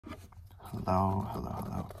Hello, hello,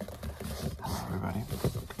 hello. Hello, everybody.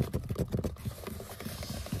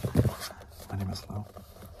 My name is Lou,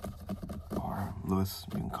 or Lewis.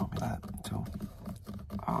 You can call me that too.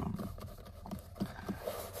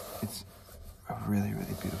 It's a really,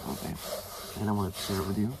 really beautiful day, and I wanted to share it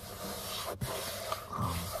with you.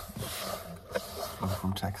 I'm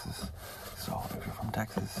from Texas, so if you're from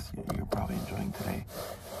Texas, you're probably enjoying today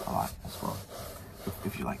a lot as well.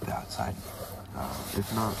 If you like the outside,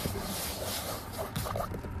 if not,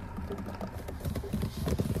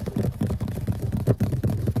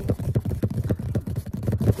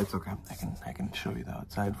 it's okay. I can show you the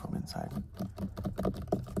outside from inside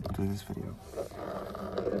through this video.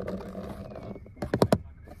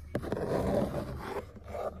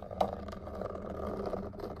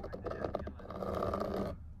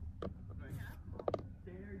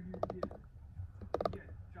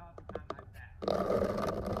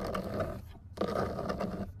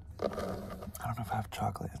 I don't know if I have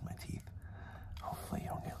chocolate in my teeth. Hopefully you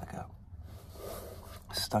don't get like a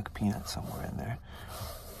stuck peanut somewhere in there.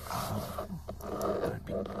 That'd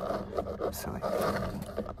be silly.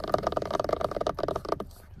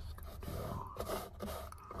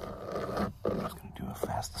 I'm just gonna do a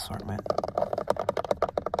fast assortment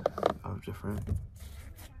of different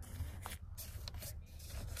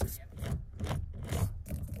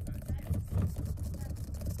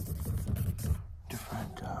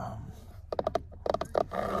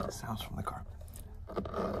sounds from the car.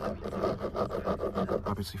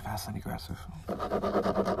 Obviously fast and aggressive,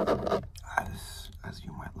 as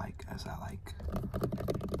you might like, as I like.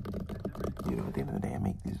 You know, at the end of the day, I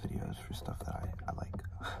make these videos for stuff that I like.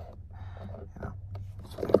 You know,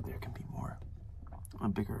 so that there can be a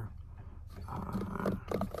bigger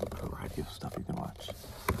variety of stuff you can watch.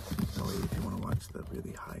 So if you want to watch the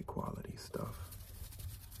really high quality stuff,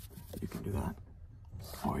 you can do that,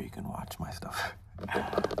 or you can watch my stuff.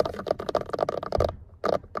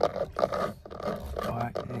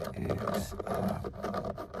 But it is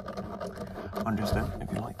understood if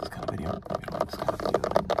you don't like this kind of video. If you don't like this kind of video,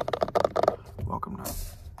 then welcome not.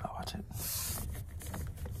 I'll watch it.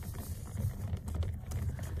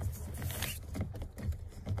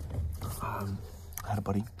 I had a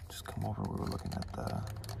buddy just come over. We were looking at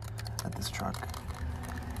this truck.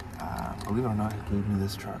 Believe it or not, he gave me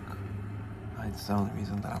this truck. It's the only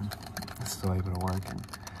reason that I'm still able to work and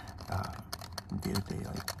day to day,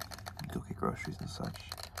 like, go get groceries and such.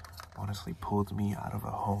 Honestly, pulled me out of a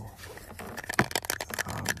hole.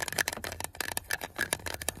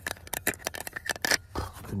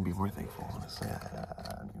 Couldn't be more thankful, honestly. I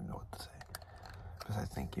don't even know what to say besides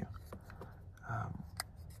thank you.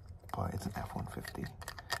 But it's an F-150,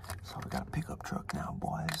 so we got a pickup truck now,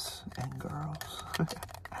 boys and girls.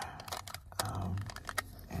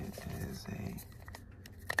 It is a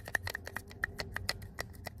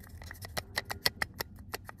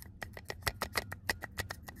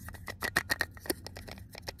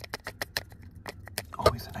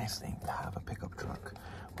always a nice thing to have a pickup truck,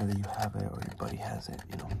 whether you have it or your buddy has it,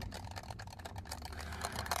 you know.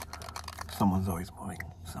 Someone's always moving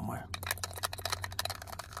somewhere.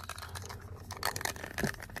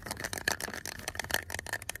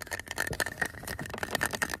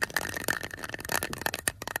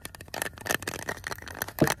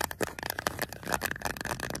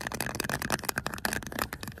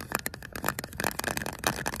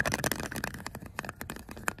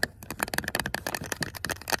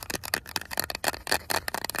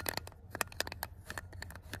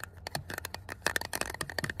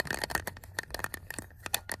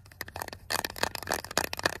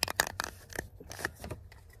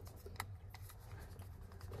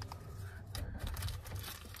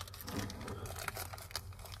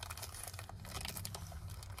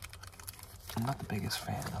 I'm not the biggest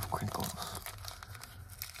fan of crinkles.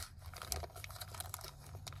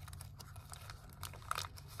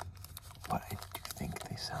 But I do think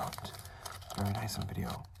they sound very nice on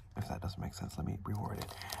video. If that doesn't make sense, let me reword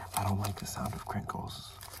it. I don't like the sound of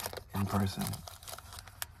crinkles in person.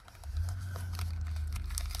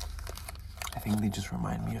 I think they just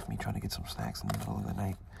remind me of me trying to get some snacks in the middle of the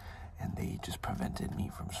night, and they just prevented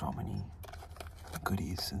me from so many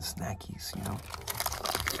goodies and snackies, you know?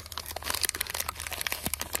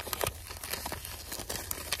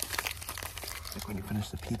 Like when you finish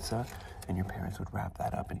the pizza and your parents would wrap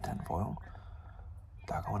that up in tinfoil.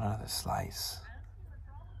 Dog, I want another slice.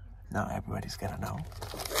 Now everybody's gotta know.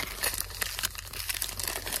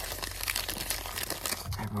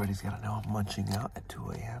 Everybody's gotta know I'm munching out at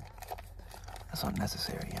 2 a.m. That's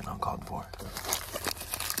unnecessary and uncalled for.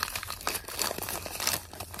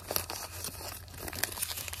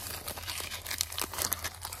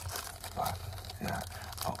 But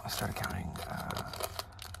started counting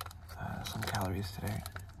some calories today.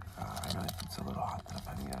 I know it's a little hot that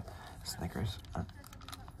I'm having a Snickers.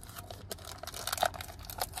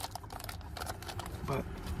 But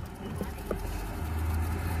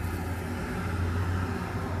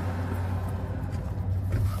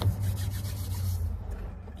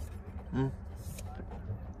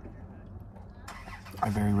I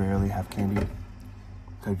very rarely have candy.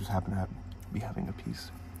 I just happen to be having a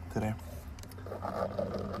piece today.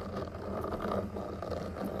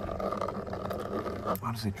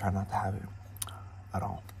 Honestly, try not to have it at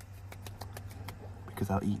all, because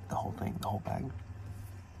I'll eat the whole thing, the whole bag.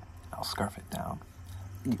 I'll scarf it down.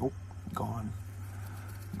 Yup, gone.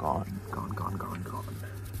 Gone, gone, gone, gone, gone.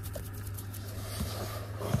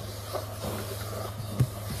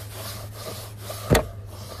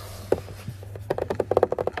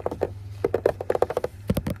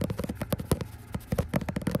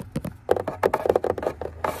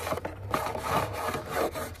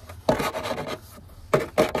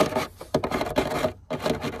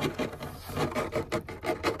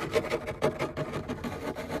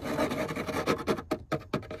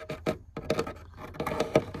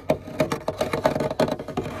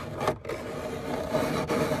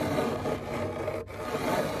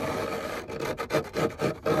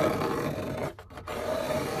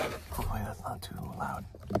 Hopefully that's not too loud.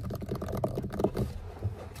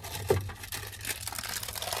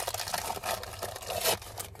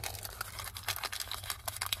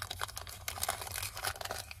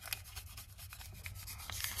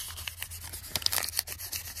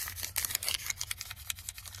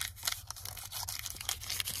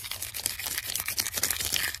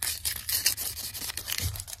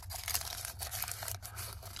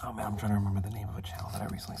 Oh man, I'm trying to remember the name of a channel that I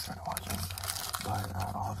recently started watching,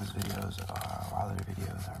 but all of his videos, all of their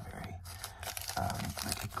videos are very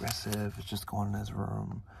like aggressive. It's just going in their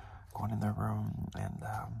room, and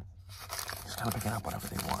just kind of picking up whatever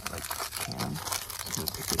they want, like can. Just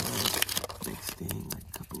gonna pick it up, next thing, like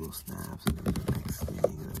a couple little snaps, and then the next thing,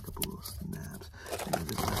 and then a couple little snaps, and then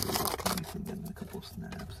there's another little piece, and then a couple of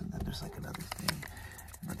snaps, and then there's like another thing,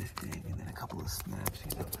 and then a couple of snaps,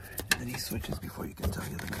 you know. And then he switches before you can tell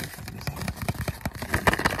you the knife in his hand. And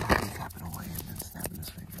then he's tapping away and then snapping his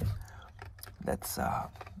fingers. That's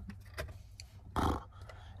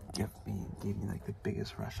gave me like the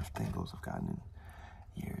biggest rush of tingles I've gotten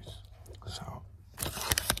in years. So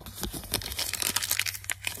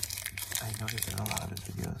I noticed in a lot of his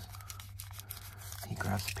videos, he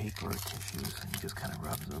grabs paper or tissues and he just kind of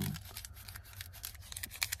rubs them.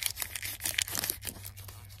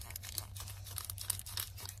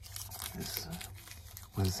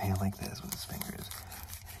 With his hand like this, with his fingers,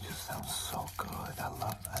 it just sounds so good. I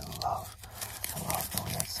love the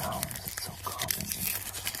way that sounds. It's so calming.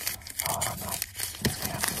 Oh, I don't know. It makes me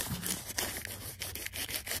happy.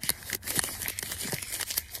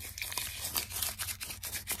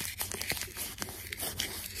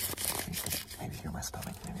 Maybe hear my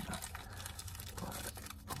stomach, maybe not. But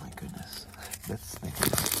oh my goodness, that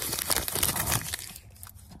Snickers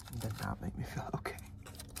did not make me feel okay.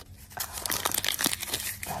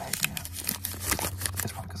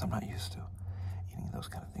 It's probably because I'm not used to eating those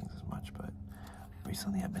kind of things as much, but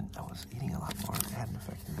recently I was eating a lot more and it hadn't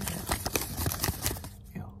affected me yet.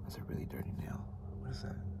 Ew, that's a really dirty nail. What is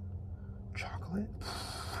that? Chocolate?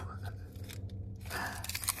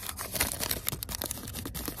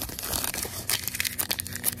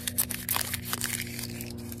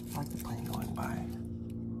 I like the plane going by.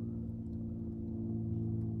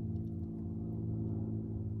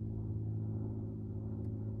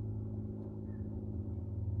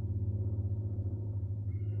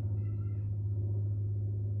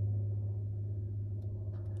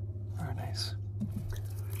 Very nice.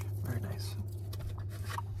 Very nice.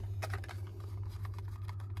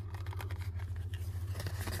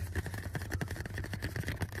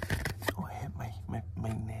 Oh, I hit my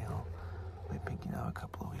nail, my pinky nail a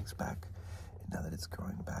couple of weeks back. And now that it's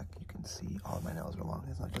growing back, you can see all of my nails are long.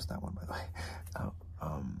 It's not just that one, by the way.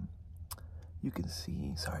 You can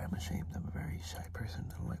see, sorry, I'm ashamed. I'm a very shy person.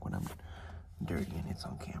 I don't like when I'm dirty and it's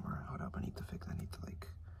on camera. Hold up, I need to fix, I need to like,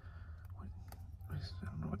 I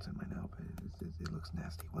don't know what's in my nail, but it looks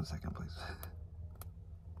nasty. 1 second, please.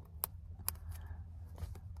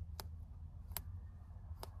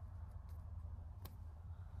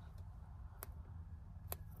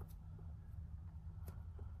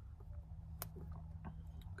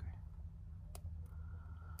 Okay.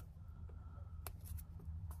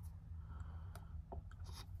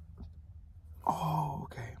 Oh,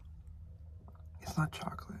 okay. It's not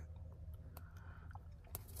chocolate.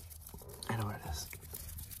 I know what it is.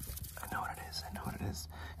 I know what it is.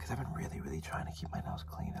 because I've been really trying to keep my nails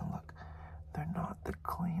clean, and look, they're not the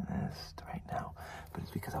cleanest right now, but it's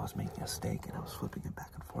because I was making a steak and I was flipping it back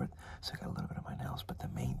and forth, so I got a little bit of my nails. But the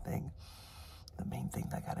main thing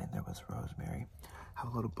that got in there was rosemary. I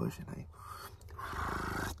have a little bush, and I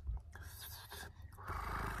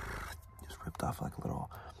just ripped off like a little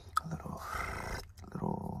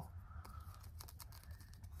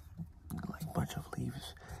like bunch of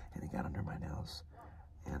leaves, and it got under my nails.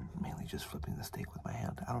 And mainly just flipping the steak with my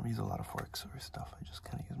hand. I don't use a lot of forks or stuff. I just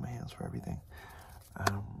kind of use my hands for everything.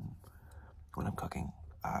 When I'm cooking,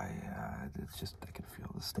 it's just, I can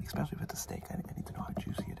feel the steak, especially if it's a steak. I need to know how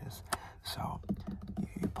juicy it is. So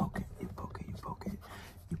you poke it, you poke it, you poke it.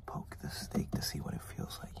 You poke the steak to see what it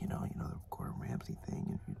feels like. You know the Gordon Ramsay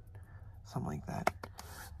thing, and something like that.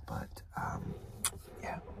 But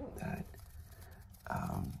yeah,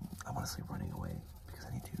 I'm honestly running away because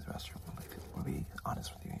I need to use the restroom. I'll be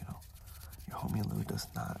honest with you, your homie Lou does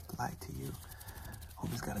not lie to you.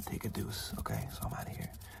 Homie's gotta take a deuce, okay? So I'm out of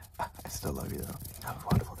here. I still love you though. Have a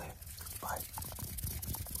wonderful